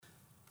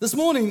This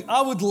morning,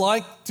 I would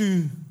like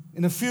to,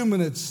 in a few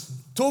minutes,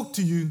 talk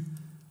to you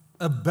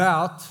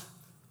about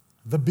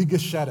the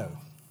biggest shadow.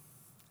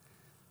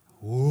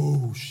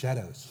 Whoa,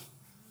 shadows.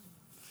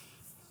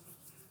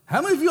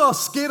 How many of you are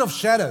scared of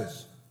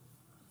shadows?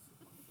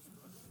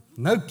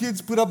 No kids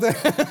put up their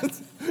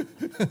hands.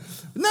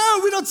 No,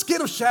 we're not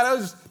scared of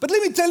shadows. But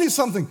let me tell you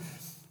something.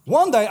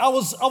 One day, I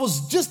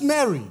was just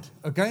married,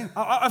 okay?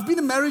 I've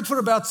been married for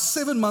about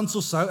 7 months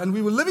or so, and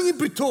we were living in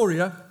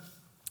Pretoria.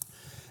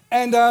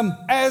 And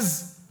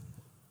as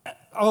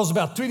I was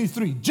about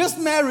 23, just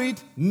married,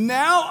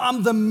 now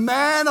I'm the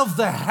man of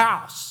the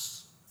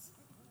house.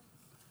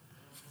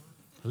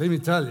 Let me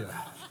tell you.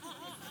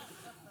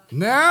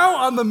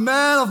 Now I'm the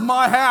man of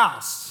my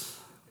house.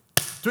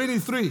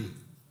 23.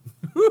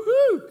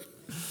 Woohoo!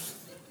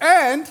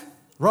 And,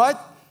 right,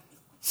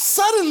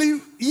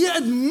 suddenly, here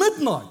at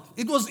midnight,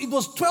 it was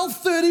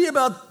 12:30,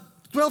 about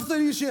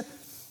 12:30ish here.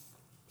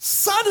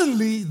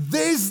 Suddenly,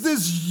 there's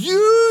this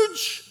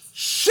huge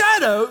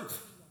shadow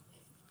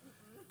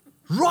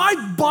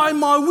right by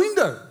my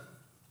window,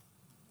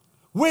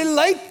 where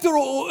later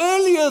or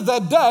earlier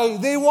that day,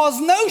 there was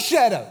no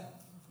shadow.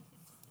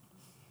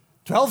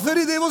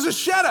 12:30, there was a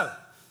shadow.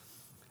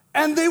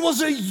 And there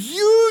was a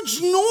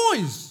huge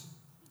noise.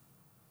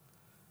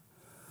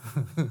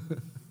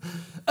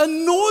 A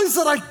noise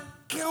that I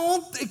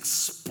can't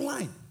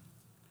explain.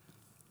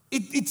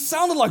 It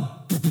sounded like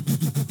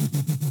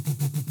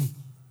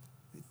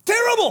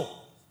terrible.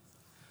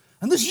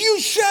 And this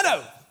huge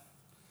shadow.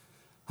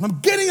 And I'm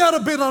getting out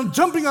of bed, and I'm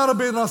jumping out of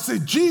bed, and I say,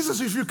 Jesus,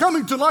 if you're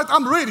coming tonight,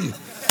 I'm ready.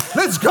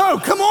 Let's go,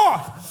 come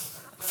on.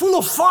 Full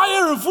of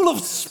fire and full of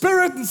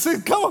spirit, and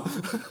say, come on.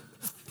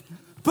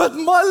 But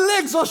my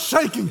legs are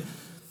shaking.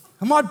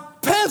 And my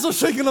pants are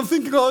shaking. I'm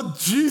thinking, oh,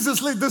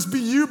 Jesus, let this be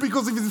you,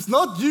 because if it's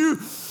not you,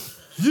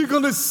 you're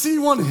going to see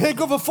one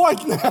heck of a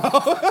fight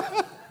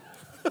now.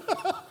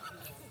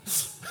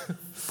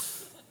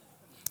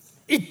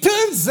 It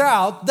turns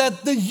out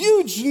that the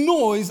huge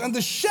noise and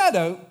the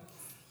shadow,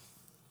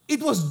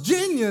 it was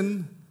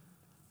genuine,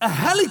 a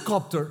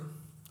helicopter,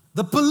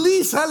 the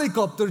police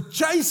helicopter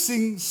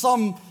chasing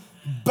some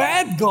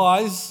bad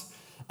guys.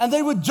 And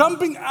they were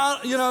jumping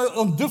out,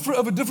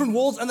 over different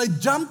walls, and they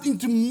jumped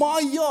into my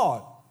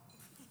yard.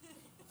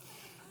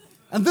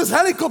 And this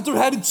helicopter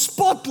had its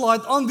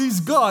spotlight on these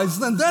guys,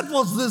 and that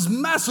was this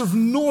massive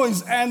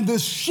noise, and the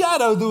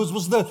shadow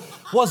was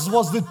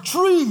the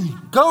tree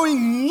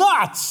going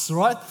nuts,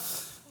 right?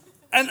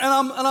 And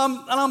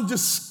I'm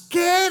just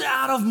scared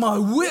out of my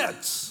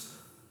wits.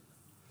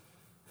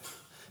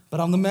 But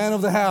I'm the man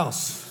of the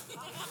house.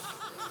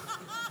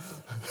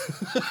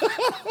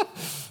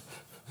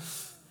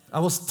 I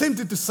was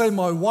tempted to say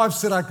my wife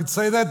said I could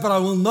say that, but I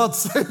will not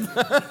say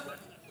that.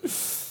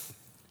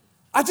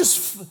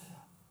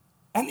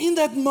 And in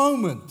that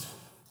moment,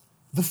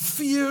 the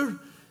fear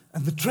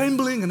and the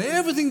trembling and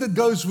everything that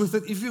goes with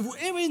it, if you were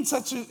ever in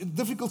such a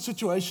difficult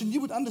situation,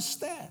 you would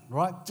understand,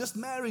 right? Just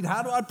married,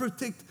 how do I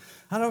protect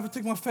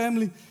my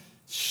family?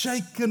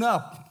 Shaken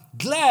up.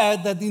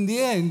 Glad that in the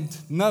end,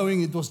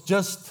 knowing it was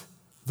just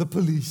the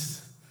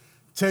police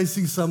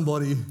chasing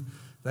somebody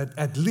that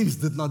at least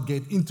did not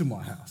get into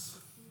my house.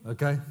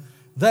 Okay?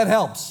 That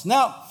helps.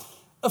 Now,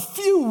 a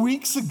few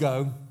weeks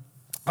ago,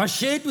 I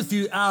shared with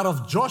you out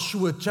of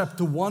Joshua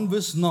chapter 1,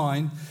 verse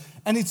 9,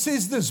 and it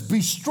says this,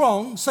 be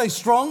strong, say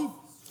strong,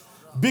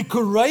 be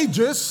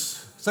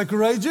courageous, say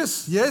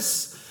courageous,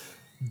 yes,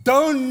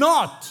 do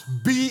not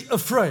be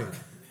afraid.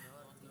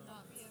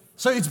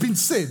 So it's been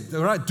said,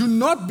 all right, do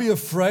not be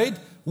afraid.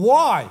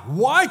 Why?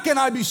 Why can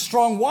I be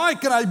strong? Why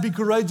can I be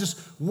courageous?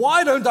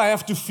 Why don't I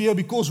have to fear?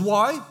 Because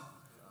why?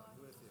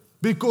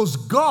 Because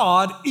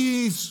God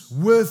is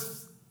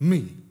with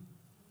me.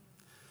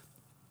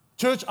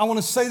 Church, I want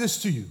to say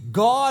this to you.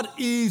 God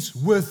is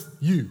with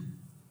you.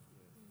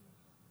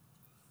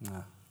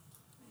 Nah.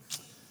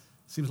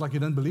 Seems like you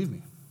don't believe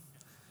me.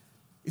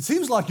 It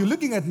seems like you're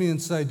looking at me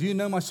and say, do you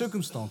know my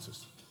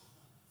circumstances?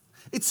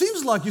 It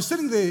seems like you're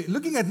sitting there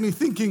looking at me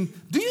thinking,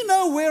 do you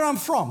know where I'm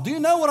from? Do you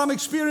know what I'm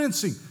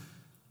experiencing?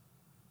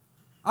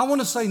 I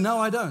want to say, no,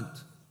 I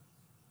don't.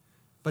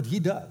 But He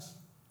does.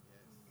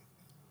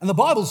 And the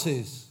Bible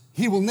says,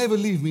 He will never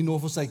leave me nor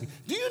forsake me.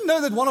 Do you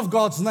know that one of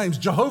God's names,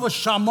 Jehovah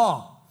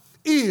Shammah,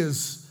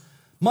 is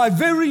my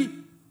very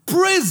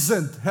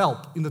present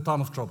help in the time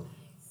of trouble?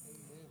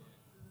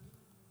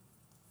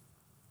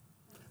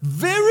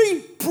 Very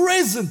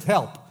present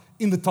help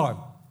in the time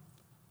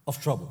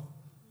of trouble.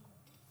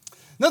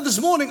 Now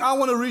this morning, I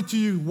want to read to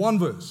you one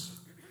verse.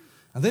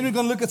 And then we're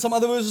going to look at some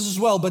other verses as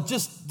well. But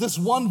just this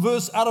one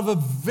verse out of a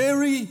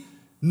very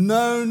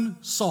known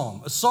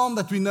psalm, a psalm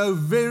that we know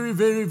very,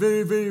 very,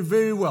 very, very,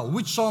 very well.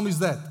 Which psalm is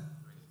that?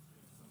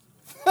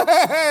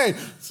 Hey,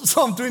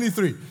 Psalm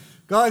 23.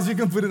 Guys, you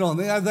can put it on.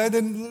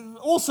 They're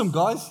awesome,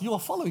 guys. You are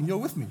following. You're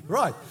with me.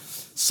 Right.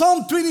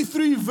 Psalm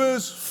 23,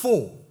 verse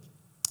 4.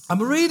 I'm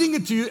reading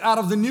it to you out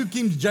of the New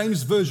King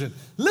James Version.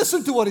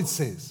 Listen to what it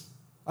says.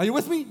 Are you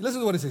with me? Listen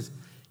to what it says.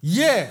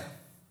 Yeah,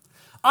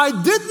 I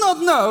did not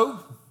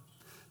know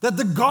that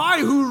the guy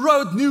who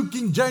wrote New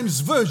King James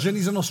Version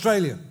is an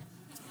Australian.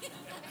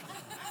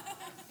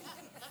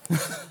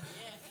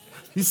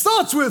 He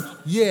starts with,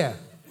 yeah.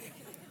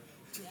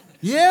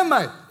 Yeah,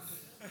 mate.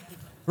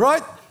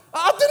 Right?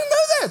 I didn't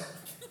know that.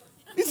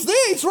 It's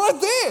there. It's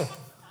right there.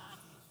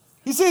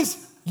 He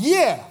says,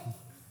 yeah.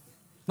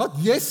 Not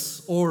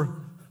yes or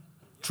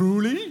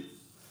truly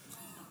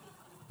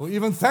or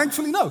even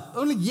thankfully. No,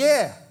 only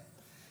yeah.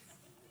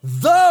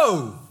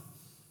 Though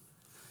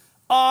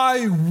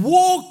I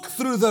walk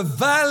through the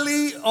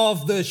valley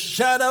of the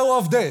shadow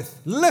of death.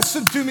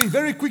 Listen to me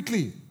very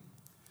quickly.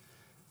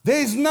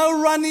 There's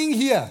no running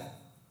here.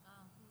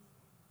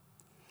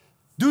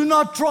 Do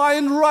not try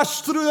and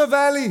rush through the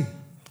valley.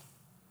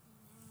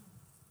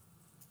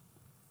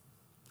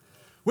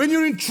 When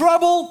you're in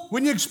trouble,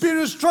 when you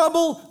experience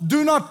trouble,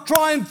 do not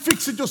try and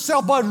fix it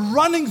yourself by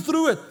running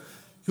through it.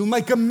 You'll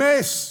make a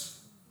mess.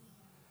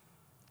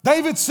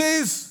 David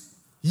says,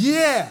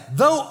 yeah,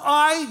 though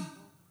I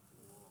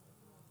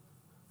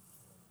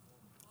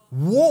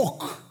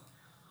walk,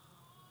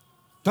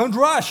 don't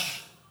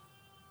rush.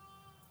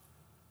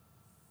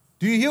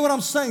 Do you hear what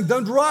I'm saying?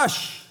 Don't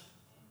rush.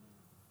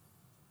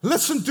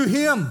 Listen to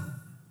him.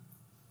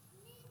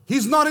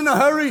 He's not in a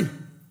hurry.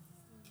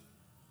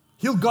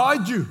 He'll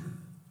guide you.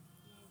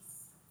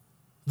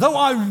 Though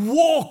I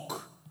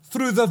walk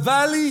through the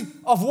valley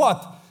of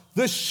what?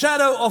 The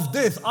shadow of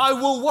death. I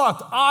will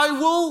what? I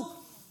will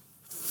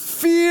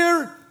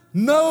fear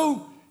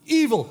no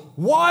evil.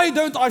 Why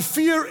don't I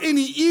fear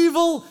any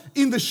evil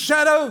in the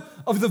shadow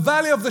of the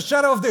valley of the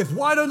shadow of death?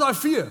 Why don't I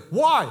fear?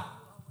 Why?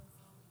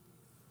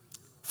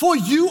 For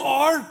you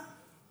are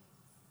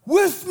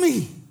with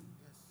me.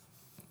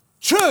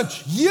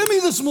 Church, hear me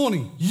this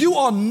morning. You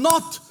are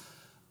not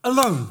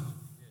alone.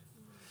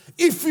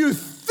 If you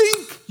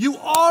think you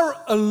are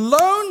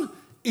alone,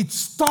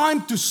 it's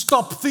time to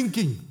stop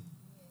thinking.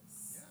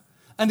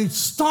 And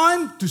it's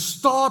time to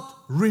start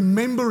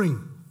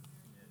remembering.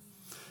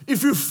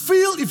 If you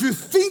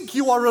think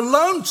you are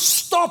alone,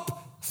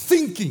 stop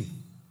thinking.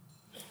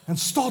 And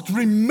start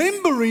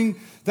remembering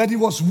that He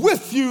was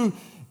with you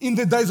in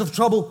the days of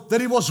trouble,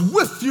 that He was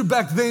with you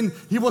back then,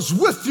 He was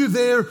with you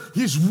there,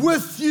 He's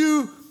with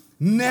you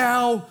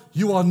now.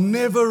 You are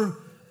never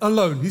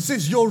alone. He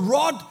says, your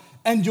rod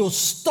and your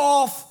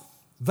staff,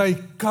 they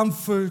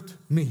comfort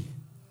me.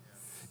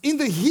 In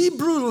the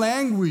Hebrew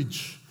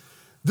language,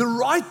 the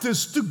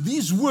writers took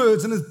these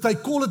words and they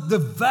call it the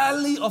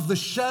valley of the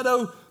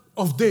shadow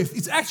of death.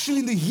 It's actually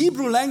in the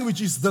Hebrew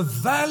language, it's the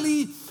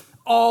valley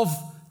of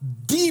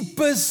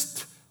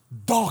deepest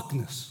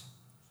darkness.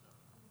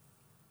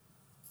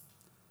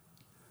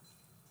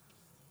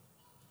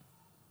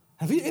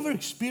 Have you ever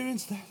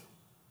experienced that?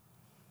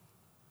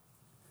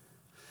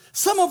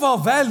 Some of our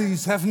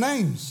valleys have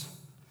names.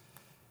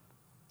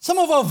 Some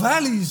of our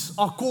valleys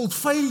are called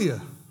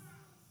failure.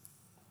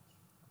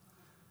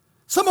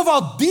 Some of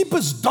our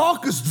deepest,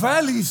 darkest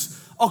valleys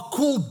are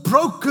called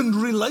broken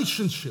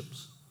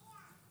relationships.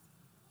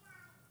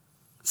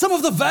 Some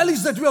of the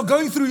valleys that we are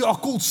going through are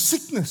called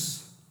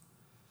sickness.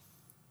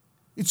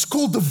 It's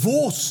called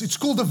divorce. It's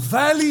called a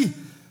valley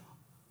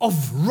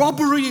of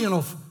robbery and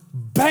of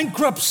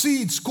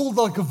bankruptcy. It's called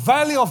like a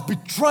valley of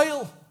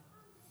betrayal.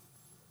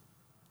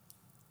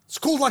 It's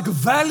called like a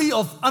valley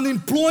of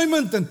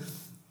unemployment and,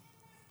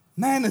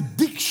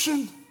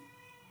 addiction.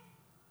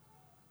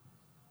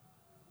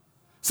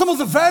 Some of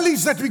the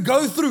valleys that we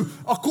go through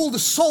are called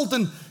assault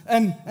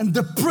and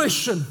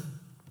depression.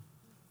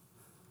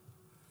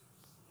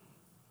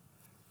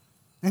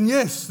 And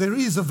yes, there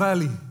is a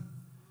valley,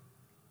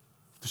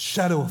 the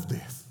shadow of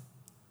death.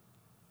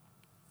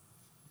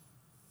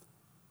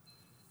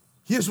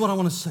 Here's what I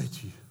want to say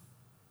to you.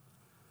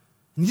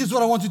 And here's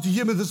what I want you to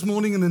hear me this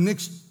morning in the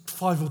next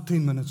 5 or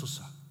 10 minutes or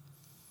so.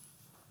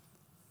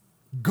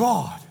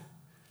 God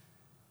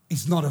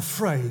is not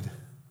afraid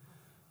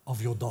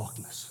of your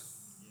darkness.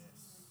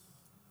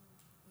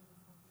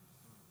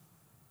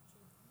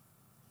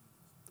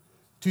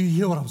 Do you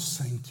hear what I'm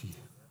saying to you?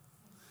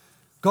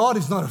 God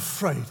is not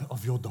afraid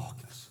of your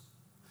darkness.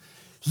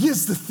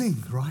 Here's the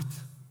thing, right?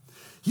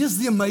 Here's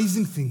the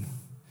amazing thing.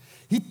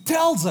 He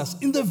tells us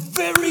in the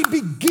very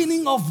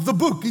beginning of the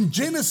book, in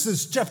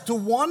Genesis chapter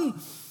 1,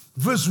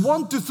 verse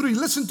 1 to 3,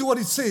 listen to what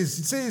it says.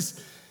 It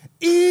says,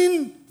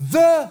 in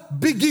the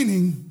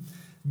beginning,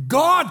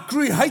 God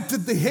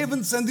created the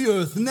heavens and the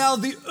earth. Now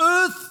the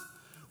earth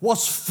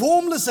was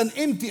formless and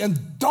empty,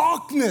 and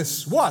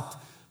darkness,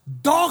 what?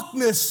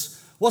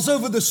 Darkness was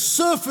over the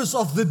surface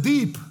of the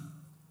deep.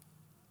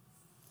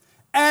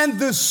 And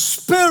the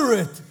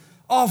Spirit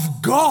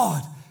of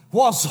God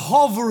was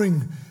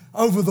hovering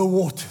over the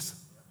waters.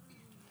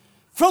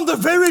 From the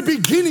very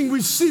beginning,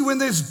 we see when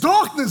there's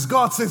darkness,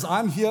 God says,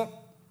 I'm here.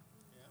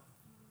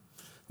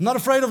 I'm not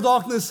afraid of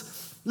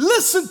darkness.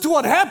 Listen to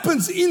what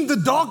happens in the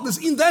darkness.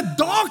 In that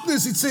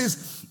darkness, it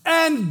says,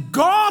 and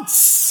God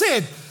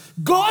said,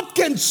 God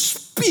can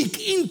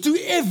speak into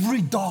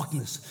every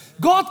darkness.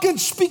 God can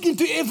speak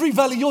into every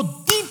valley. Your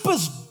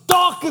deepest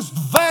darkest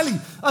valley,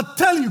 I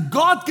tell you,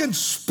 God can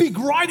speak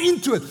right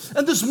into it.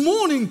 And this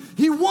morning,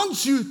 He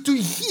wants you to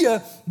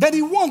hear that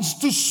He wants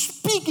to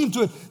speak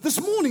into it.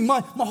 This morning,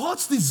 my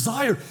heart's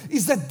desire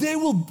is that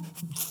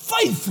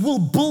faith will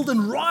build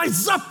and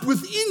rise up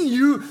within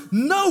you,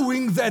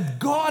 knowing that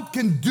God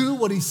can do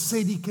what He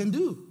said He can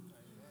do.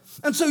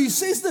 And so He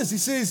says this, He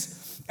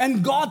says,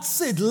 and God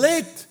said,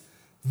 let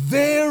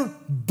there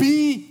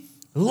be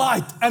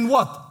light. And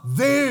what?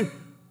 There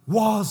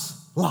was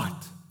light.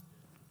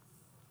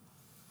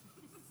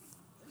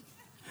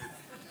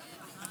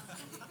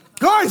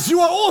 Guys, you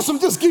are awesome.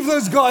 Just give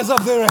those guys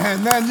up there a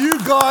hand, man. You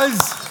guys,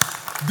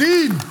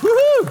 Dean,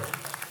 woohoo!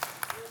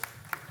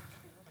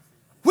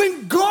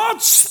 When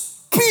God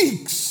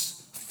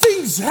speaks,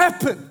 things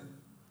happen.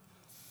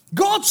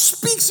 God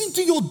speaks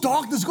into your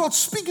darkness. God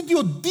speaks into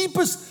your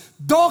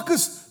deepest,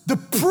 darkest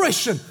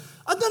depression.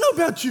 I don't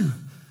know about you.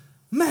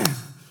 Man,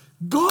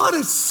 God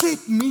has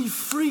set me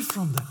free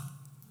from that.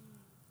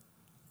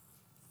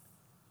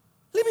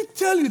 Let me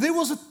tell you, there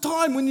was a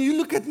time when you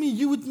look at me,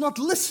 you would not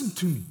listen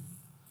to me.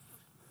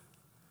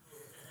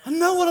 I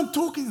know what I'm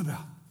talking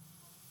about.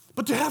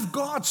 But to have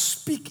God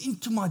speak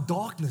into my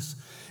darkness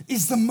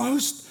is the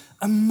most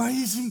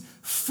amazing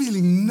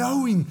feeling,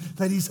 knowing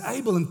that He's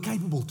able and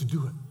capable to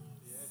do it.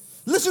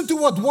 Listen to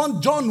what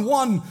John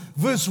 1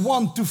 verse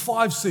 1 to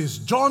 5 says.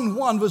 John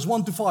 1 verse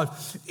 1 to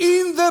 5.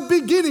 In the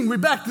beginning, we're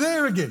back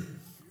there again,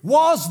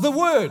 was the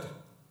Word,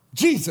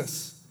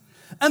 Jesus.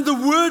 And the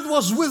Word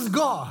was with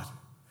God.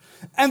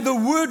 And the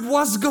Word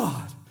was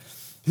God.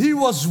 He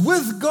was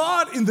with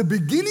God in the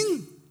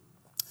beginning.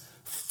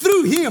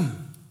 Through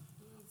Him,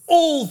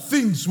 all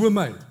things were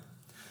made.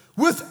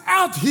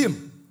 Without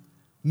Him,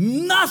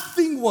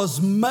 nothing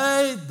was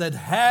made that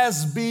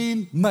has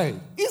been made.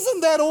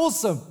 Isn't that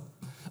awesome?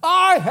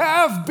 I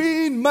have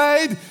been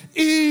made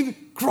in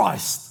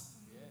Christ.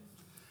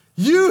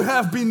 You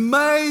have been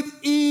made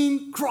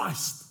in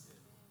Christ.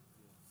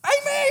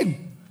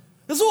 Amen.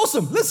 That's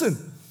awesome. Listen.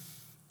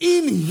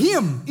 In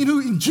Him,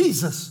 in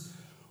Jesus,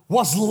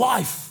 was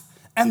life,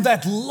 and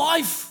that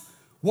life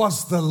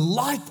was the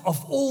light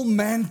of all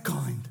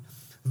mankind.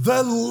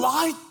 The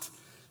light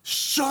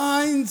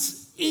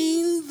shines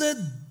in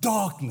the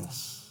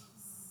darkness.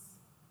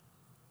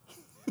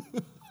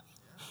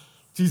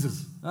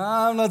 Jesus,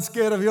 I'm not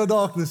scared of your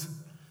darkness.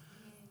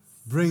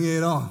 Bring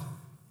it on.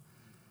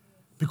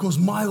 Because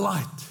my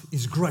light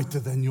is greater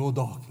than your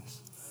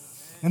darkness.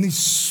 And He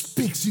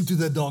speaks into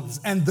the darkness.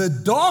 And the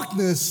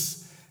darkness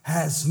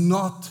has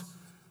not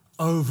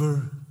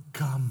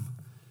overcome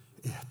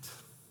it.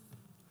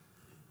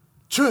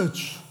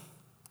 Church,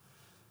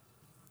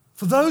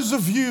 for those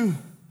of you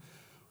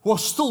who are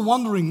still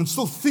wondering and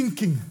still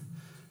thinking,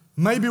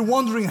 maybe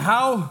wondering,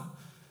 how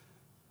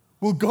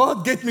will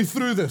God get me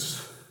through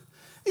this?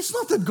 It's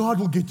not that God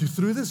will get you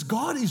through this.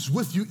 God is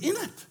with you in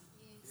it.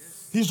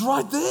 He's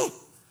right there.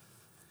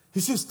 He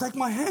says, take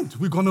my hand.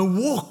 We're going to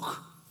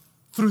walk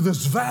through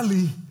this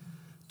valley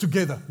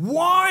together.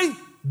 Why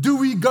do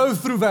we go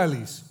through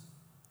valleys?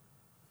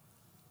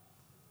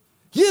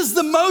 Here's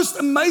the most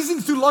amazing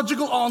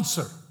theological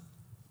answer.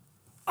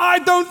 I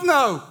don't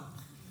know.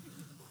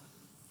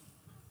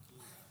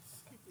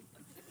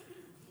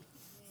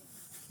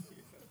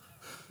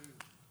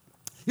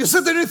 You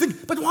sit there and you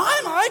think, but why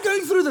am I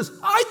going through this?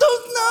 I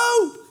don't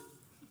know.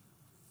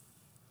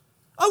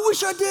 I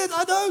wish I did.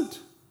 I don't.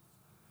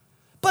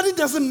 But it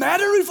doesn't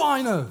matter if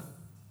I know.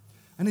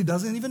 And it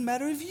doesn't even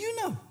matter if you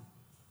know.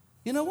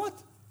 You know what?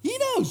 He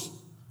knows.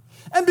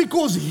 And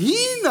because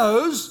He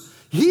knows,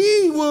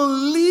 He will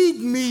lead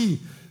me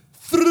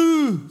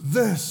through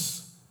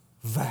this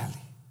valley.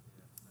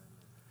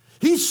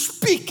 He's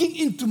speaking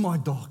into my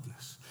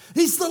darkness.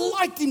 He's the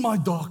light in my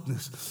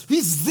darkness.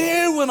 He's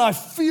there when I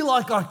feel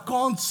like I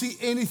can't see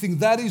anything.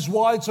 That is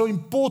why it's so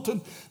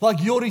important,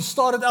 like Yori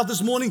started out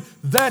this morning,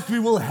 that we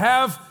will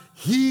have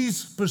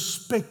His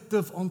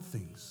perspective on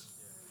things.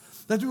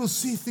 That we will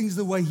see things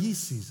the way He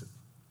sees it.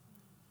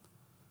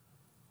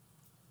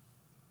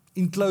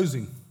 In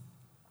closing,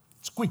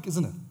 it's quick,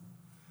 isn't it?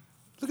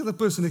 Look at the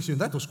person next to you.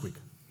 That was quick.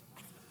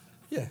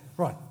 Yeah,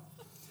 right.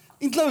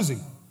 In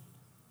closing,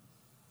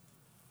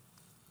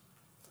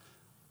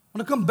 I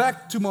want to come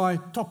back to my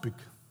topic,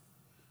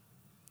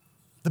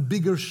 the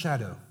bigger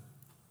shadow.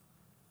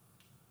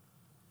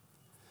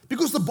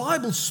 Because the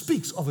Bible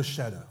speaks of a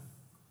shadow.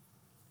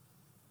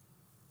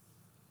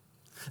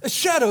 A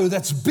shadow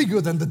that's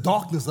bigger than the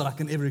darkness that I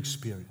can ever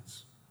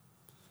experience.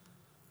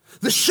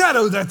 The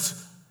shadow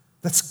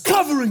that's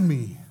covering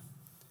me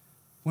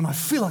when I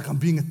feel like I'm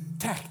being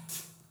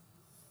attacked.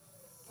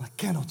 I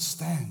cannot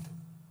stand.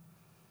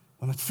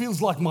 When it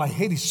feels like my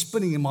head is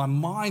spinning and my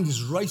mind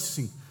is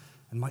racing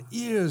and my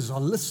ears are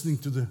listening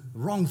to the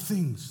wrong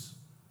things.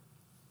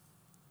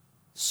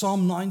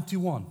 Psalm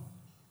 91,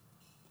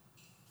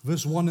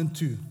 verse 1 and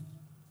 2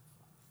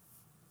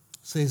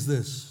 says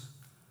this: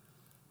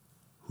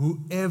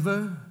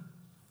 whoever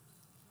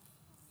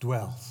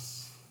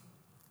dwells.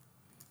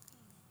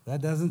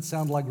 That doesn't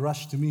sound like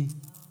Rush to me.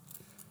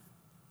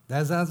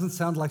 That doesn't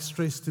sound like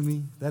stress to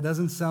me. That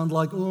doesn't sound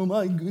like, oh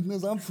my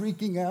goodness, I'm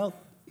freaking out.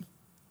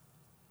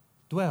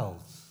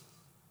 Dwells.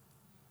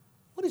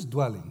 What is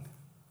dwelling?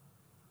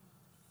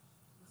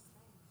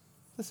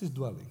 This is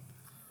dwelling.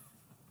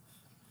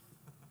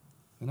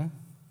 You know?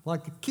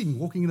 Like a king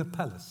walking in a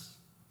palace.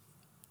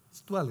 It's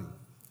dwelling.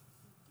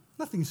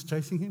 Nothing is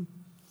chasing him.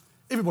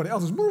 Everybody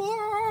else is,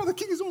 the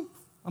king is on.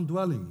 I'm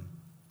dwelling.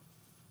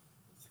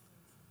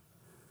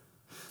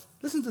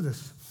 Listen to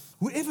this.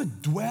 Whoever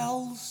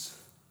dwells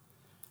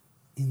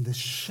in the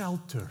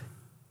shelter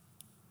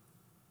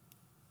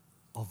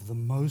of the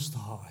Most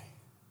High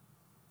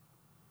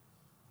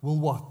will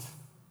what?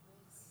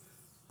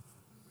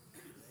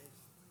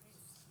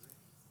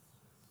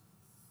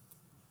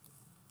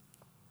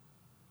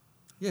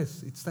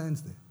 Yes, it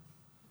stands there.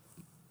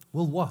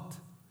 Will what?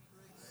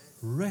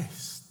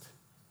 Rest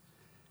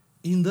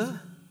in the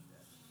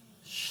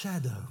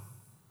shadow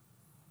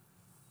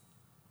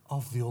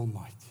of the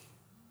Almighty.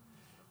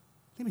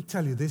 Let me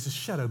tell you, there's a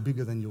shadow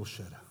bigger than your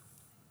shadow.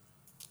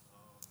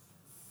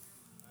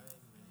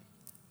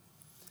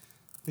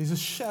 There's a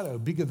shadow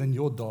bigger than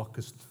your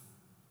darkest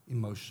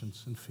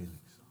emotions and feelings.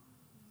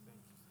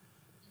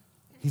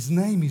 His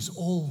name is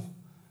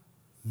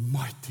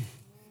Almighty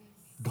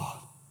God.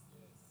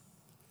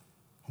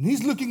 And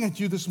He's looking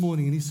at you this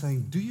morning and He's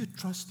saying, do you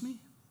trust me?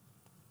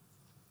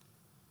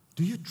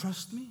 Do you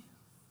trust me?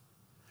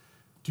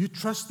 Do you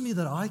trust me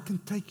that I can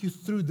take you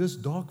through this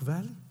dark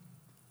valley?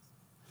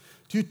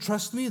 Do you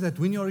trust me that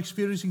when you're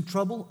experiencing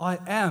trouble, I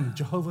am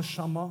Jehovah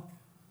Shammah,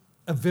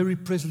 a very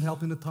present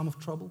help in the time of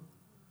trouble?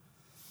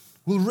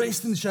 Will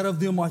rest in the shadow of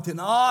the Almighty,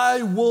 and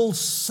I will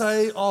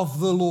say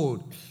of the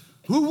Lord.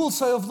 Who will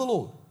say of the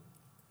Lord?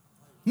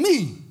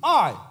 Me,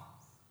 I.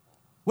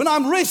 When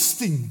I'm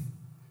resting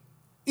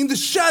in the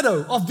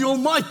shadow of the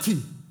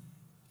Almighty,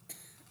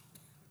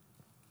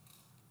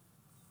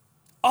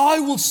 I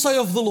will say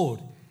of the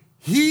Lord,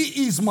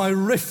 He is my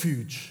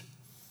refuge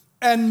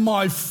and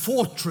my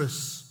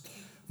fortress,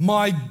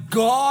 my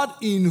God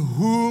in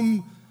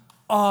whom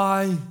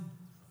I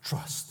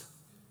trust.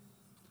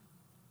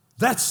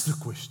 That's the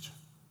question.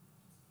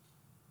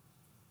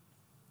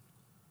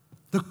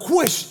 The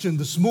question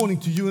this morning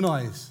to you and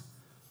I is,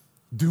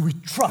 do we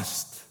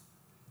trust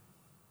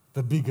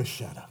the bigger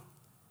shadow?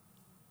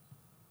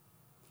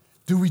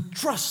 Do we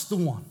trust the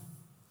one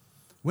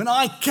when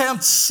I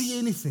can't see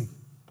anything,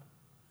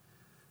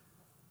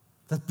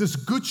 that this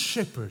good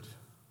shepherd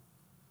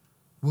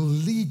will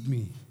lead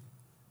me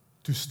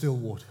to still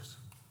waters,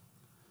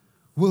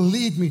 will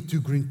lead me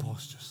to green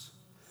pastures?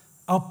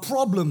 Our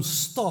problems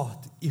start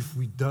if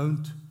we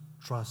don't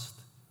trust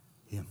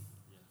Him.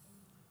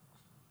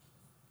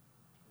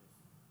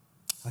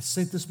 I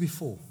said this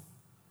before.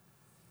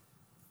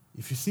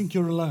 If you think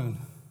you're alone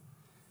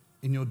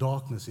in your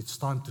darkness, it's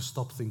time to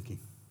stop thinking.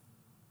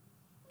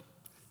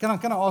 Can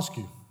I ask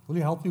you, will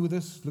you help me with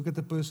this? Look at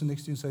the person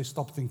next to you and say,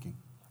 stop thinking.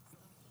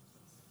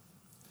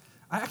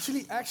 I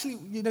actually,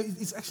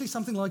 it's actually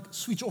something like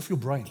switch off your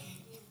brain.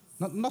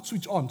 Not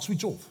switch on,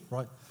 switch off,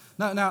 right?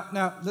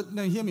 Now,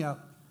 hear me out.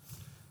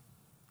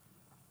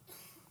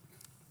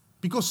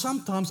 Because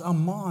sometimes our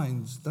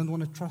minds don't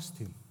want to trust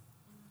Him.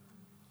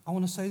 I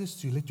want to say this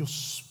to you. Let your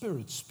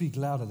spirit speak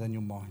louder than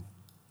your mind.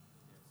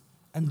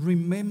 And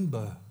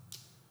remember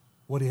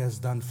what He has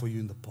done for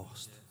you in the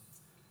past.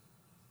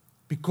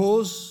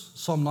 Because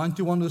Psalm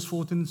 91 verse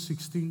 14 and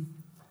 16,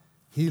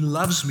 He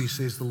loves me,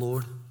 says the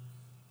Lord.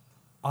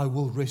 I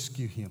will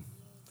rescue him.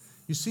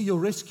 You see, your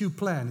rescue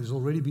plan has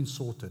already been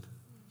sorted.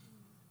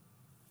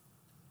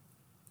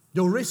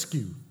 Your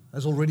rescue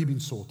has already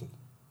been sorted.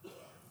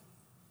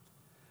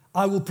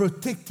 I will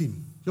protect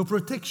him. Your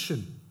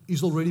protection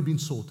is already been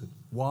sorted.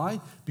 Why?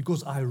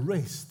 Because I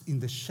rest in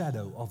the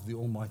shadow of the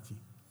Almighty.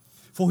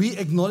 For He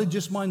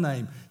acknowledges my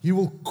name. He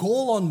will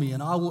call on me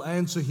and I will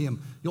answer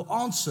him. Your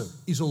answer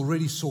is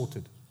already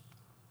sorted.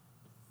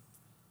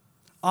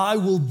 I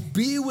will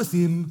be with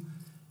him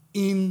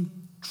in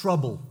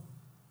trouble.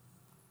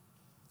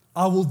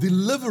 I will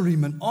deliver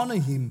him and honor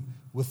him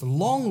with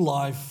long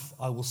life.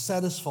 I will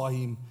satisfy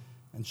him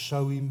and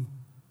show him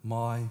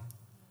my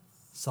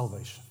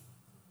salvation.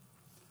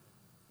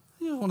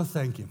 You want to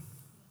thank Him.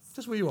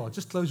 Just where you are,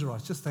 just close your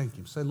eyes, just thank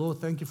Him. Say, Lord,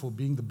 thank you for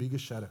being the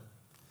biggest shadow.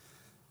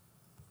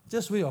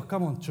 Just where you are,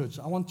 come on, church.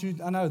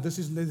 I know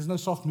there's no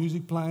soft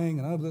music playing,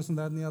 and this and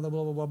that and the other,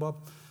 blah, blah, blah, blah.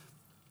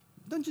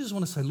 Don't you just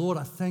want to say, Lord,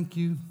 I thank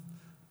you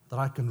that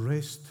I can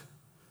rest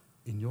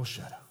in your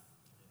shadow.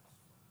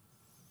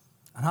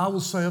 And I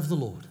will say of the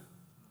Lord,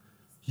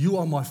 you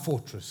are my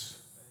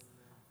fortress,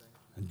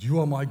 and you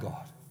are my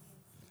God.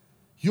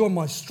 You are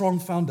my strong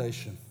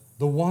foundation,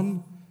 the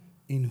one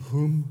in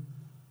whom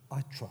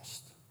I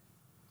trust.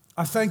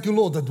 I thank you,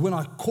 Lord, that when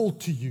I call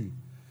to you,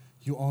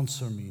 you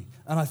answer me.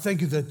 And I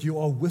thank you that you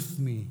are with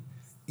me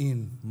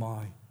in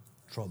my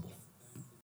trouble.